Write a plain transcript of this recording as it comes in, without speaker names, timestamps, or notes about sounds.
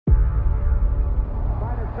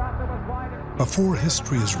Before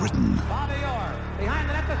history is written,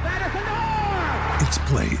 it's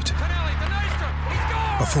played.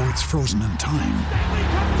 Before it's frozen in time,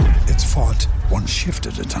 it's fought one shift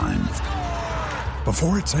at a time.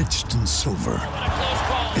 Before it's etched in silver,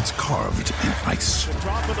 it's carved in ice.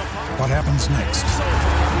 What happens next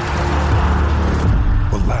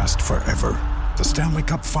will last forever. The Stanley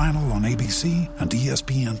Cup Final on ABC and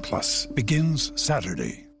ESPN Plus begins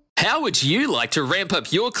Saturday. How would you like to ramp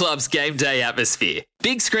up your club's game day atmosphere?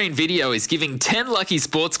 Big Screen Video is giving 10 lucky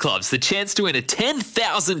sports clubs the chance to win a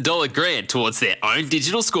 $10,000 grant towards their own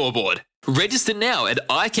digital scoreboard. Register now at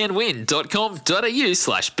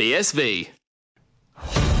iCanWin.com.au/BSV.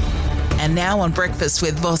 And now on Breakfast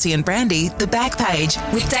with Vossi and Brandy, The Back Page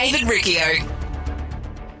with David Riccio.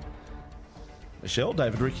 Michelle,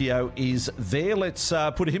 David Riccio is there. Let's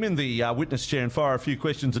put him in the witness chair and fire a few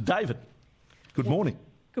questions at David. Good morning.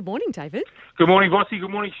 Good morning, David. Good morning, Vossi. Good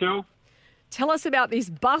morning, Shell. Tell us about this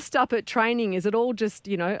bust up at training. Is it all just,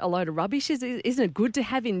 a load of rubbish? Isn't it good to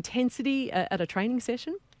have intensity at a training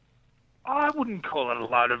session? I wouldn't call it a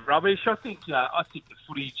load of rubbish. I think the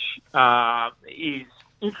footage is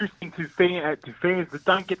interesting to fans that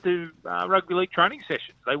don't get to rugby league training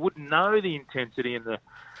sessions. They wouldn't know the intensity and the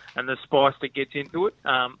spice that gets into it.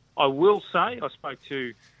 I will say I spoke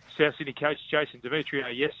to South Sydney coach Jason Demetrio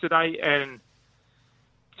yesterday, and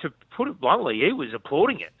to put it bluntly, he was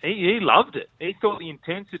applauding it. He loved it. He thought the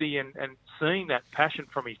intensity and seeing that passion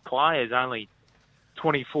from his players only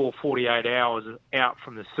 24, 48 hours out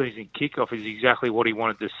from the season kickoff is exactly what he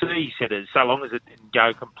wanted to see. He said, so long as it didn't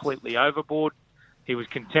go completely overboard, he was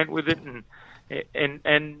content with it. And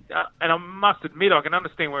I must admit, I can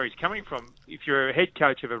understand where he's coming from. If you're a head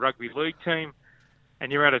coach of a rugby league team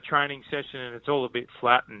and you're at a training session and it's all a bit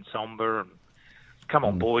flat and sombre and come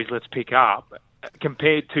on, boys, let's pick up.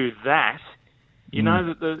 Compared to that, you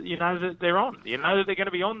know that they're on. You know that they're going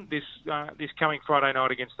to be on this coming Friday night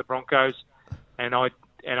against the Broncos. And I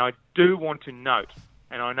do want to note,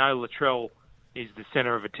 and I know Latrell is the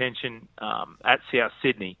centre of attention at South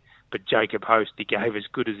Sydney, but Jacob Host, he gave as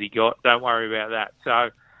good as he got. Don't worry about that. So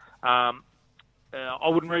I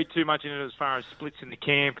wouldn't read too much into it as far as splits in the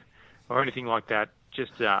camp or anything like that.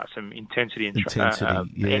 Just some intensity and yes.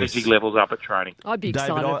 energy levels up at training. I'd be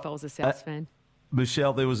excited if I was a South fan.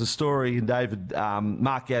 Michelle, there was a story in David,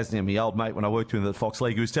 Mark Gasnier, my old mate when I worked with him at the Fox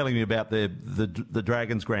League, who was telling me about the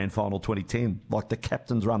Dragons Grand Final 2010, like the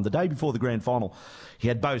captain's run. The day before the Grand Final, he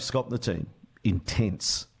had Beau Scott in the team.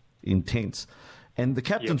 Intense. And the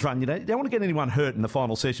captain's run, you don't want to get anyone hurt in the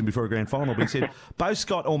final session before a grand final, but he said Beau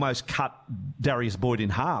Scott almost cut Darius Boyd in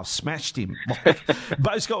half, smashed him.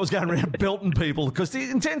 Beau Scott was going around belting people because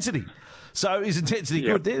the intensity. So is intensity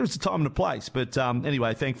good? There was a time and a place. But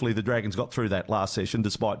anyway, thankfully the Dragons got through that last session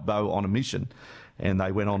despite Beau on a mission, and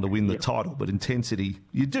they went on to win the title. But intensity,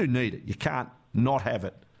 you do need it. You can't not have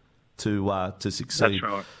it to succeed. That's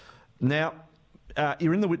right. Now,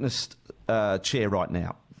 you're in the witness chair right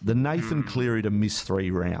now. The Nathan Cleary to miss 3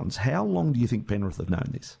 rounds. How long do you think Penrith have known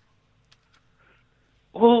this?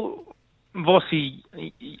 Well, Vossi,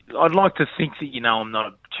 I'd like to think that I'm not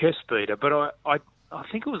a chest beater, but I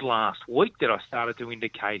think it was last week that I started to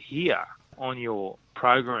indicate here on your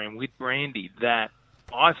program with Brandy that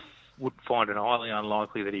I would find it highly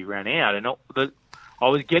unlikely that he ran out. And I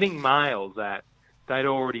was getting mail that they'd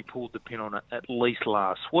already pulled the pin on it at least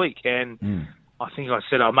last week. And I think I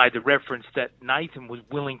made the reference that Nathan was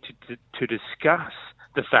willing to discuss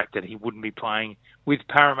the fact that he wouldn't be playing with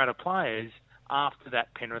Parramatta players after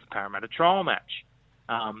that Penrith-Parramatta trial match.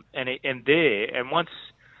 Once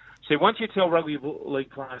you tell rugby league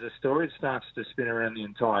players a story, it starts to spin around the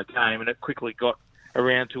entire game, and it quickly got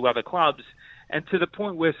around to other clubs, and to the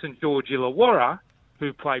point where St George Illawarra,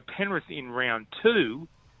 who played Penrith in round 2,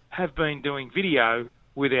 have been doing video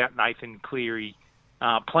without Nathan Cleary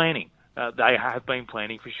planning. They have been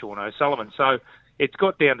planning for Sean O'Sullivan. So it's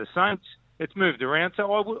got down to Saints. It's moved around.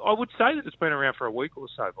 So I would say that it's been around for a week or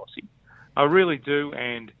so, Vossi. I really do.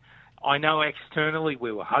 And I know externally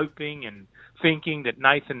we were hoping and thinking that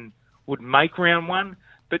Nathan would make round 1.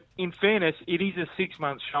 But in fairness, it is a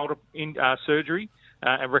 6-month shoulder surgery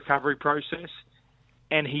and recovery process.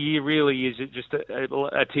 And he really is just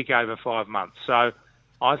a tick over 5 months. So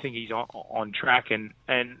I think he's on track. And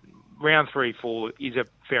round 3-4 is a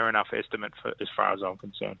fair enough estimate as far as I'm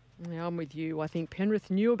concerned. Yeah, I'm with you. I think Penrith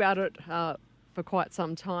knew about it for quite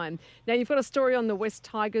some time. Now, you've got a story on the West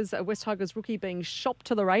Tigers rookie being shopped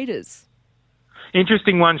to the Raiders.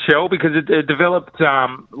 Interesting one, Shell, because it developed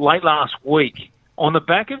late last week on the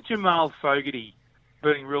back of Jamal Fogarty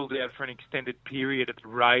being ruled out for an extended period at the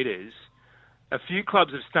Raiders. A few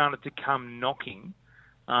clubs have started to come knocking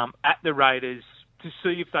at the Raiders to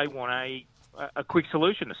see if they want a quick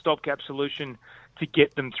solution, a stopgap solution to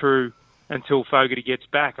get them through until Fogarty gets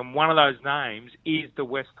back. And one of those names is the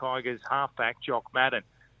West Tigers halfback, Jock Madden,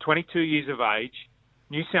 22 years of age,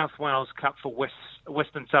 New South Wales Cup for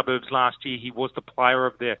Western Suburbs last year. He was the player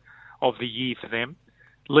of the year for them.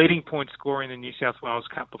 Leading point scorer in the New South Wales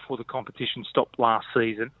Cup before the competition stopped last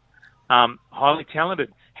season. Highly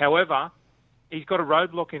talented. However, he's got a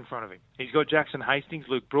roadblock in front of him. He's got Jackson Hastings,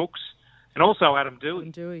 Luke Brooks, and also Adam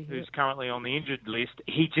Dewey, who's currently on the injured list.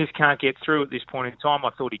 He just can't get through at this point in time. I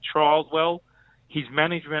thought he trialled well. His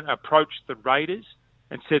management approached the Raiders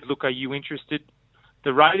and said, look, are you interested?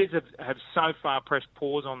 The Raiders have so far pressed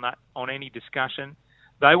pause on any discussion.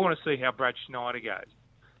 They want to see how Brad Schneider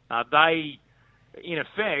goes. They, in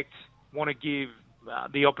effect, want to give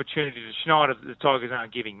the opportunity to Schneider that the Tigers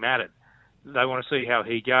aren't giving Madden. They want to see how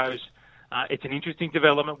he goes. It's an interesting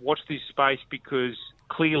development. Watch this space because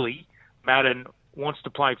clearly Madden wants to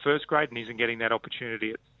play first grade and isn't getting that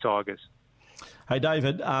opportunity at the Tigers. Hey,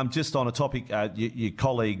 David, just on a topic, your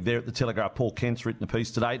colleague there at the Telegraph, Paul Kent's written a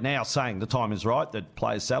piece today, now saying the time is right, that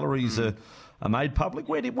players' salaries are made public.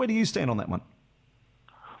 Where do you stand on that one?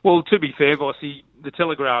 Well, to be fair, Vossi, the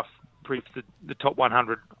Telegraph briefs the top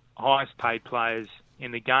 100 highest paid players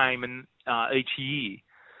in the game and each year.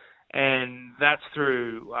 And that's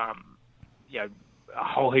through a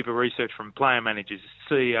whole heap of research from player managers,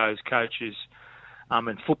 CEOs, coaches,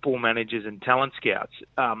 and football managers and talent scouts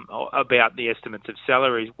about the estimates of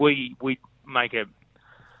salaries. We make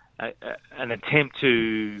an attempt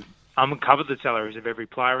to uncover the salaries of every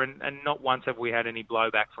player, and not once have we had any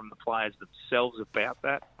blowback from the players themselves about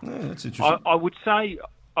that. Yeah, that's interesting. I would say,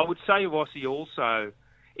 Vossi, also,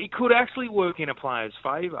 it could actually work in a player's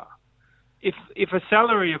favour. If a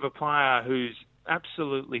salary of a player who's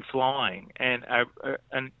absolutely flying and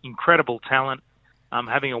an incredible talent,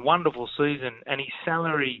 having a wonderful season, and his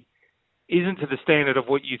salary isn't to the standard of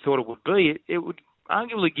what you thought it would be, it would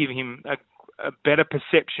arguably give him a better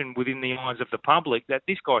perception within the eyes of the public that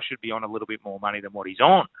this guy should be on a little bit more money than what he's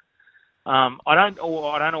on. I don't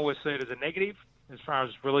always see it as a negative as far as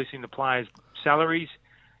releasing the players' salaries.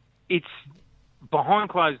 It's behind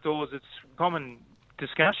closed doors. It's common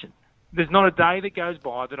discussion. There's not a day that goes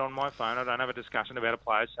by that on my phone I don't have a discussion about a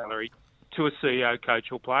player's salary to a CEO,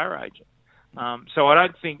 coach, or player agent. So I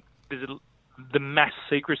don't think there's the mass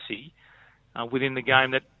secrecy within the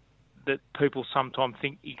game that people sometimes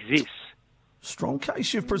think exists. Strong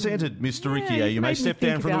case you've presented, Mr. Riccio. You may step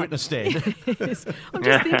down from the witness stand. Yes. I'm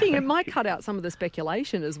just thinking it might cut out some of the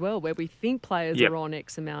speculation as well, where we think players are on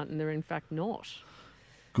X amount and they're in fact not.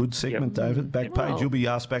 Good segment, David. Backpage, you'll be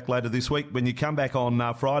asked back later this week. When you come back on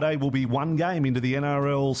Friday, we'll be one game into the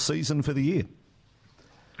NRL season for the year.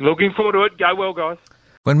 Looking forward to it. Go well, guys.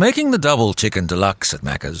 When making the double chicken deluxe at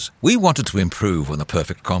Macca's, we wanted to improve on the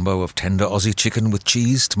perfect combo of tender Aussie chicken with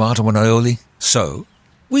cheese, tomato and aioli. So,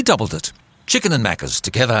 we doubled it. Chicken and Macca's,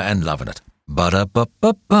 together and loving it.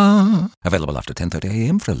 Ba-da-ba-ba-ba. Available after 10:30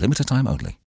 a.m. for a limited time only.